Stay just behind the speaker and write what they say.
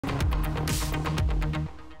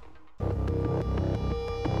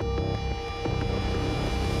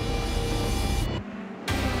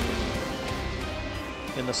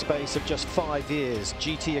the space of just 5 years,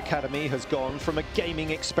 GT Academy has gone from a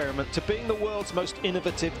gaming experiment to being the world's most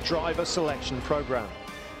innovative driver selection program.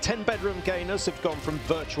 10-bedroom gainers have gone from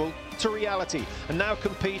virtual to reality and now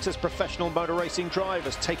compete as professional motor racing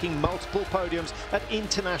drivers, taking multiple podiums at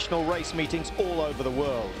international race meetings all over the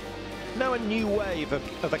world. Now a new wave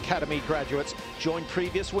of Academy graduates join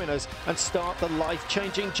previous winners and start the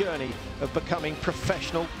life-changing journey of becoming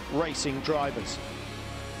professional racing drivers.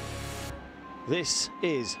 This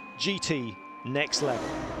is GT Next Level.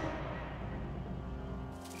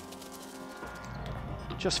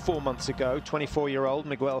 Just 4 months ago, 24-year-old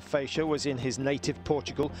Miguel Feixa was in his native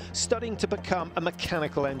Portugal studying to become a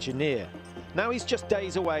mechanical engineer. Now he's just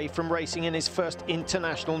days away from racing in his first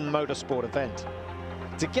international motorsport event.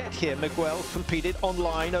 To get here, Miguel competed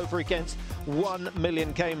online over against 1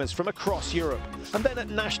 million gamers from across Europe, and then at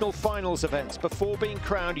national finals events before being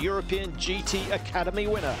crowned European GT Academy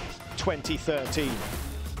winner 2013.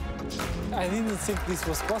 I didn't think this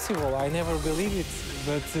was possible. I never believed it,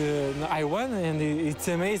 but I won, and it's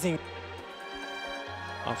amazing.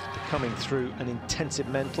 After coming through an intensive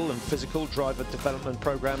mental and physical driver development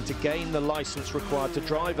program to gain the license required to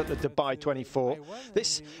drive at the Dubai 24,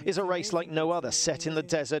 this is a race like no other. Set in the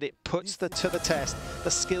desert, it puts to the test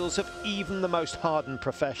the skills of even the most hardened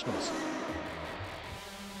professionals.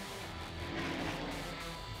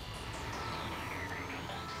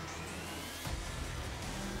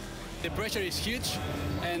 The pressure is huge,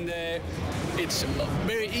 and it's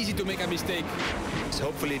very easy to make a mistake. So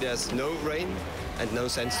hopefully there's no rain and no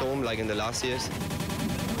sandstorm like in the last years.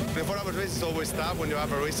 24-hour race is always tough. When you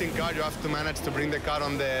have a racing car, you have to manage to bring the car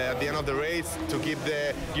on at the end of the race, to keep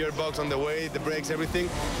the gearbox on the way, the brakes, everything.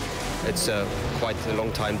 It's quite a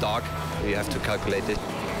long time dark. You have to calculate it.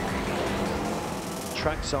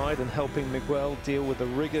 Trackside and helping Miguel deal with the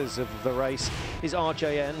rigors of the race is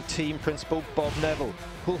RJN team principal Bob Neville,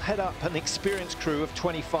 who'll head up an experienced crew of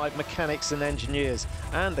 25 mechanics and engineers,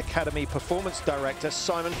 and Academy Performance Director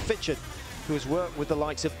Simon Fitchett, who has worked with the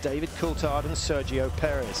likes of David Coulthard and Sergio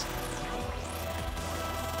Perez.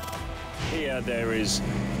 Here there is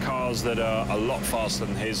cars that are a lot faster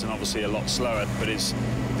than his and obviously a lot slower, but it's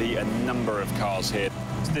the number of cars here.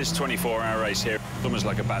 This 24-hour race here, almost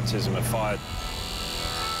like a baptism of fire.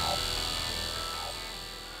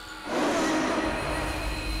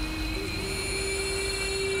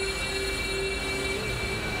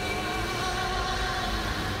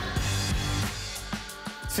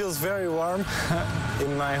 Feels very warm.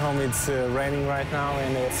 In my home it's raining right now,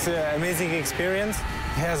 and it's an amazing experience.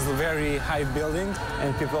 It has a very high building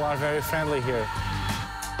and people are very friendly here.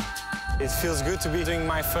 It feels good to be doing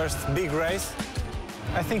my first big race.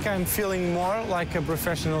 I think I'm feeling more like a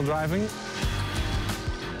professional driving.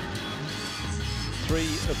 3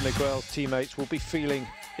 of Miguel's teammates will be feeling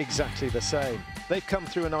exactly the same. They've come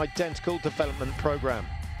through an identical development program.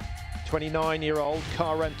 29-year-old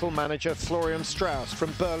car rental manager Florian Strauss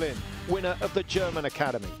from Berlin, winner of the German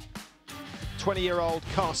Academy. 20-year-old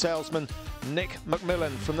car salesman Nick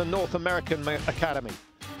McMillan from the North American Academy.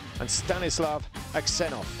 And Stanislav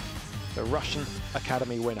Aksenov, the Russian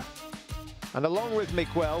Academy winner. And along with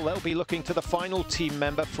Miguel, they'll be looking to the final team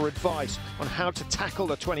member for advice on how to tackle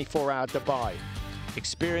the 24-hour Dubai.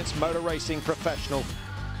 Experienced motor racing professional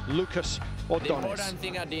Lucas Ordones. The important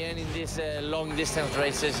thing at the end in these long distance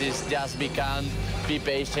races is just be calm, be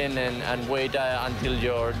patient, and wait until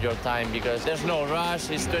your time, because there's no rush.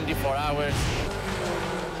 It's 24 hours.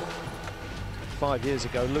 5 years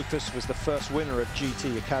ago, Lucas was the first winner of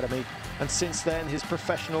GT Academy, and since then his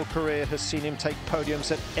professional career has seen him take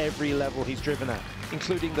podiums at every level he's driven at,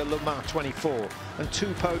 including the Le Mans 24, and 2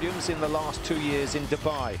 podiums in the last 2 years in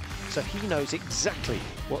Dubai. So he knows exactly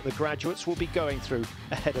what the graduates will be going through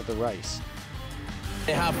ahead of the race.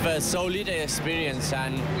 They have so little experience,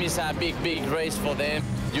 and it's a big race for them.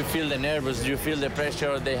 You feel the nervous, you feel the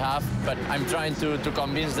pressure they have, but I'm trying to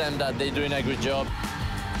convince them that they're doing a good job.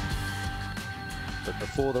 But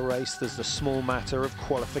before the race, there's the small matter of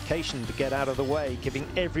qualification to get out of the way, giving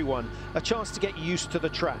everyone a chance to get used to the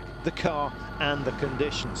track, the car, and the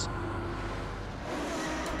conditions.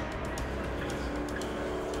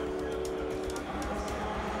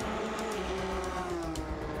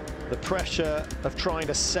 The pressure of trying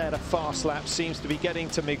to set a fast lap seems to be getting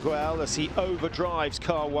to Miguel as he overdrives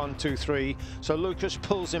car 1, 2, 3. So Lucas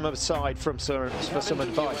pulls him aside for some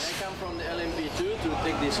advice. When I come from the LMP2 to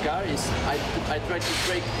take this car, I try to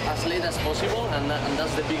brake as late as possible, and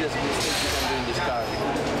that's the biggest mistake you can do in this car.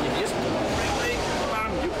 If you brake,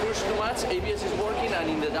 bam, you push too much, ABS is working, and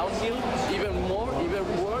in the downhill, even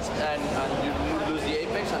worse, and you lose the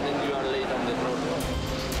apex, and then you are late on the road.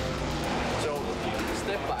 So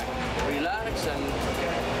step back. relax, and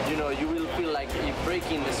you know, you will feel like you're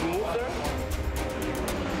braking smoother.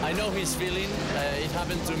 I know his feeling. It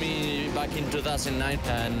happened to me back in 2009,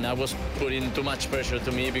 and I was putting too much pressure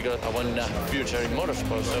to me because I want a future in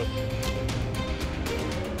motorsport. So.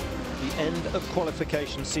 The end of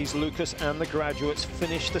qualification sees Lucas and the graduates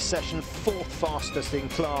finish the session 4th fastest in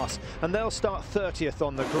class, and they'll start 30th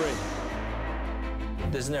on the grid.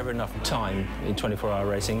 There's never enough time in 24-hour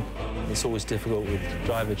racing. It's always difficult with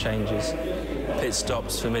driver changes, pit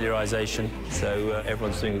stops, familiarisation. So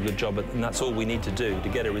everyone's doing a good job, and that's all we need to do to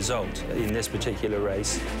get a result in this particular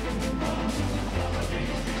race.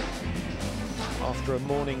 After a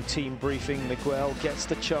morning team briefing, Miguel gets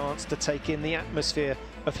the chance to take in the atmosphere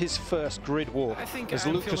of his first grid walk as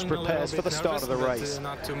Lucas prepares for the start of the race.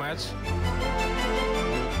 Not too much.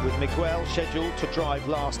 With Miguel scheduled to drive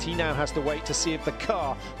last, he now has to wait to see if the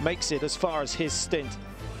car makes it as far as his stint.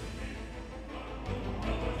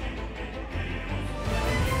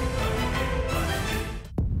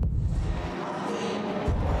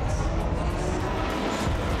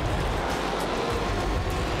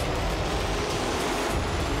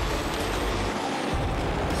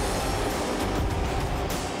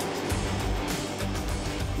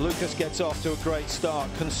 Lucas gets off to a great start,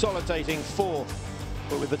 consolidating 4th.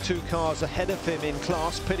 But with the 2 cars ahead of him in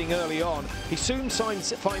class pitting early on, he soon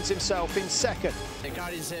finds himself in 2nd. The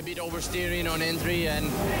car is a bit oversteering on entry, and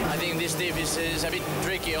I think this div is a bit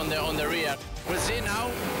tricky on the rear. We'll see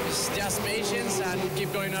now. It's just patience and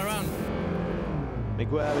keep going around.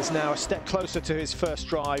 Miguel is now a step closer to his first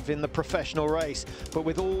drive in the professional race, but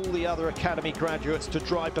with all the other academy graduates to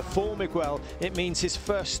drive before Miguel, it means his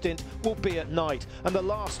first stint will be at night. And the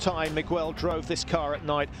last time Miguel drove this car at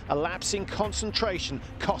night, a lapse in concentration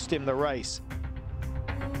cost him the race.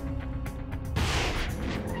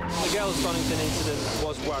 Miguel's Donington incident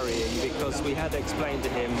was worrying because we had explained to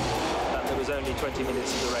him that there was only 20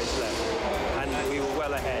 minutes of the race left, and we were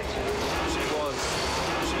well ahead. It was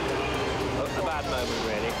a bad moment,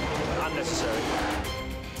 really, unnecessary.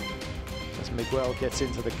 As Miguel gets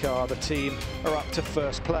into the car, the team are up to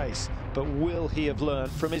 1st place, but will he have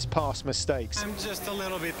learned from his past mistakes? I'm just a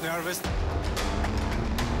little bit nervous.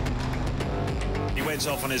 He went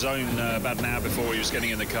off on his own about an hour before he was getting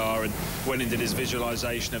in the car and went into his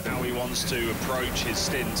visualisation of how he wants to approach his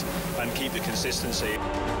stint and keep the consistency.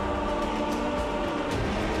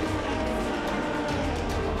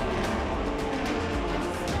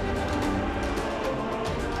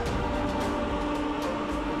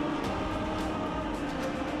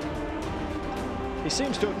 He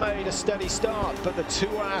seems to have made a steady start, but the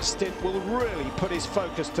 2-hour stint will really put his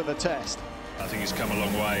focus to the test. I think he's come a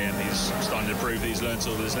long way and he's starting to prove that he's learned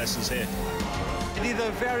all of his lessons here. I did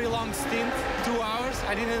a very long stint, 2 hours.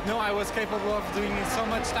 I didn't know I was capable of doing so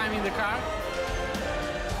much time in the car.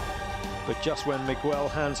 But just when Miguel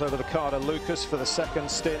hands over the car to Lucas for the 2nd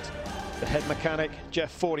stint, the head mechanic,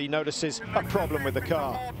 Jeff Fordy, notices a problem with the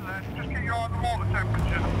car. Just get your eye on the water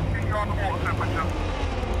temperature. Get your eye on the water temperature.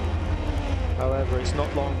 However, it's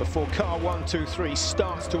not long before car 1, 2, 3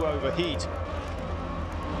 starts to overheat.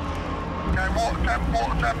 Okay, water temp,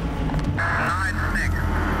 96,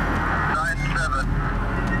 97.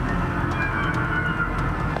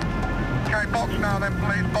 Okay, box now then,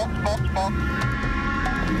 please. Box.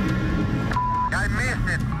 I missed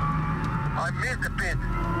it. I missed the pit.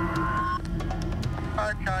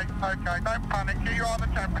 Okay, don't panic. Get your eye on the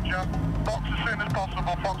temperature. Box as soon as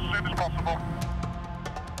possible.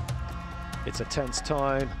 It's a tense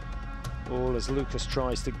time, all as Lucas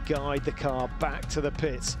tries to guide the car back to the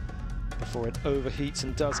pits before it overheats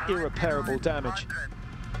and does irreparable damage.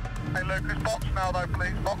 Hey Lucas, box now though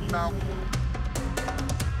please, box now.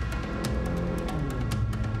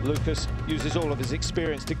 Lucas uses all of his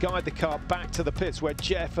experience to guide the car back to the pits where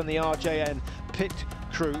Jeff and the RJN pit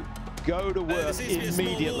crew go to work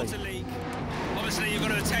immediately. Obviously you've got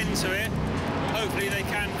to attend to it. Hopefully they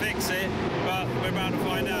can fix it, but we're about to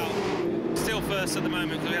find out. Still first at the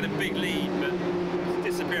moment because we had a big lead, but it's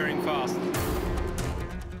disappearing fast.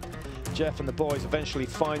 Jeff and the boys eventually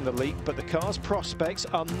find the leak, but the car's prospects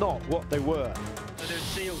are not what they were. So they've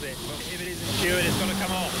sealed it, but if it isn't cured, it's got to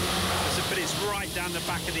come off. But it's right down the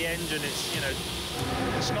back of the engine. It's, you know,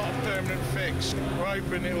 It's not a permanent fix. We're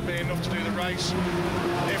hoping it'll be enough to do the race.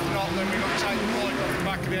 If not, then we've got to take the pipe off the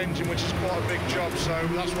back of the engine, which is quite a big job, so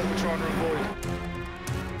that's what we're trying to avoid.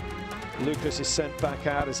 Lucas is sent back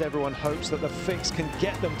out as everyone hopes that the fix can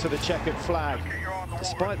get them to the checkered flag.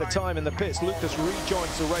 Despite the time in the pits, Lucas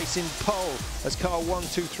rejoins the race in pole as car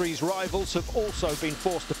 1-2-3's rivals have also been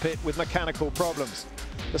forced to pit with mechanical problems.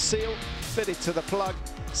 The seal fitted to the plug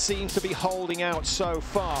seems to be holding out so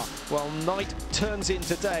far. While night turns in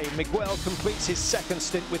today, Miguel completes his second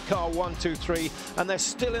stint with car 1, 2, 3, and they're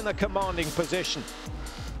still in a commanding position.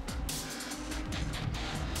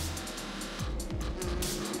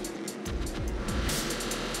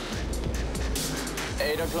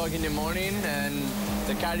 Eight o'clock in the morning, and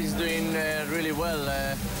the car is doing really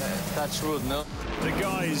well. Touch wood, no? The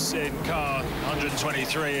guys in car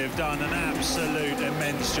 123 have done an absolute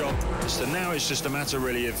immense job. So now it's just a matter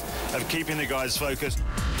really of keeping the guys focused.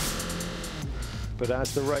 But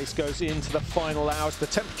as the race goes into the final hours, the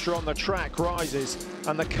temperature on the track rises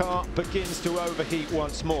and the car begins to overheat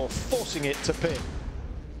once more, forcing it to pit.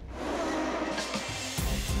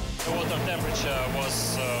 The water temperature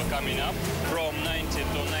was coming up from 90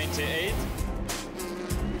 to 98.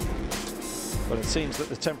 But it seems that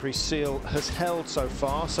the temporary seal has held so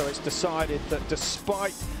far, so it's decided that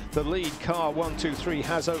despite the lead car 1, 2, 3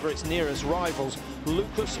 has over its nearest rivals,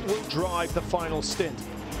 Lucas will drive the final stint.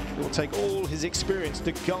 He will take all his experience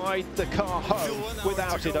to guide the car home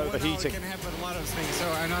without it overheating. Can happen a lot of things, so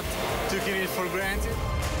I'm not taking it for granted.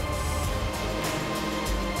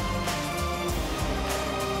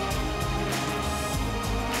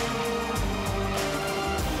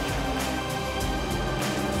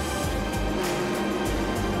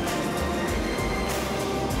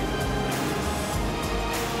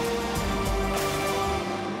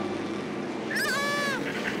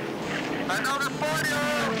 Another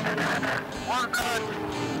podium! Well done!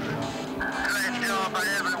 Great job by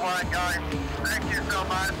everyone, guys. Thank you so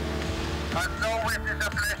much. As always, it's a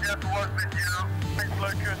pleasure to work with you. Thanks,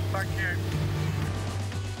 Lucas. Thank you.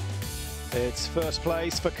 It's first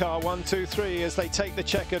place for car 1, 2, 3 as they take the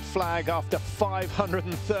checkered flag after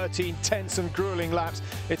 513 tense and grueling laps.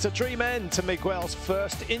 It's a dream end to Miguel's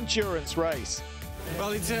first endurance race.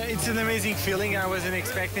 Well, it's an amazing feeling. I wasn't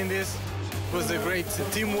expecting this. It was a great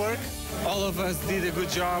teamwork. All of us did a good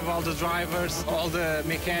job. All the drivers, all the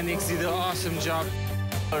mechanics did an awesome job.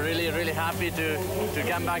 We're really happy to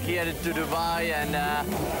come back here to Dubai and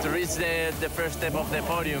to reach the first step of the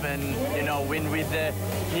podium, and you know, win with the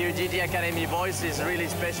new GT Academy boys is really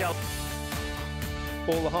special.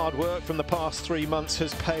 All the hard work from the past 3 months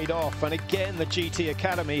has paid off, and again the GT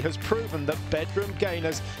Academy has proven that bedroom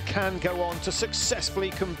gainers can go on to successfully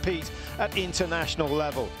compete at international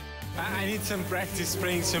level. I need some practice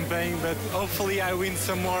spraying champagne, but hopefully I win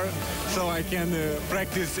some more so I can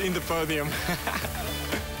practice in the podium.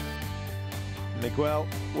 Miguel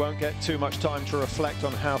won't get too much time to reflect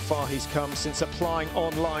on how far he's come since applying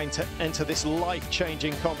online to enter this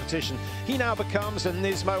life-changing competition. He now becomes a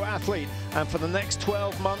Nismo athlete, and for the next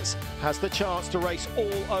 12 months has the chance to race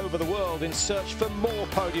all over the world in search for more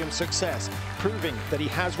podium success, proving that he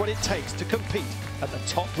has what it takes to compete at the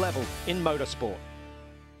top level in motorsport.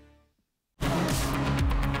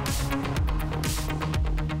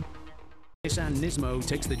 Nissan Nismo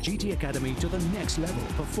takes the GT Academy to the next level.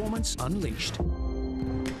 Performance unleashed.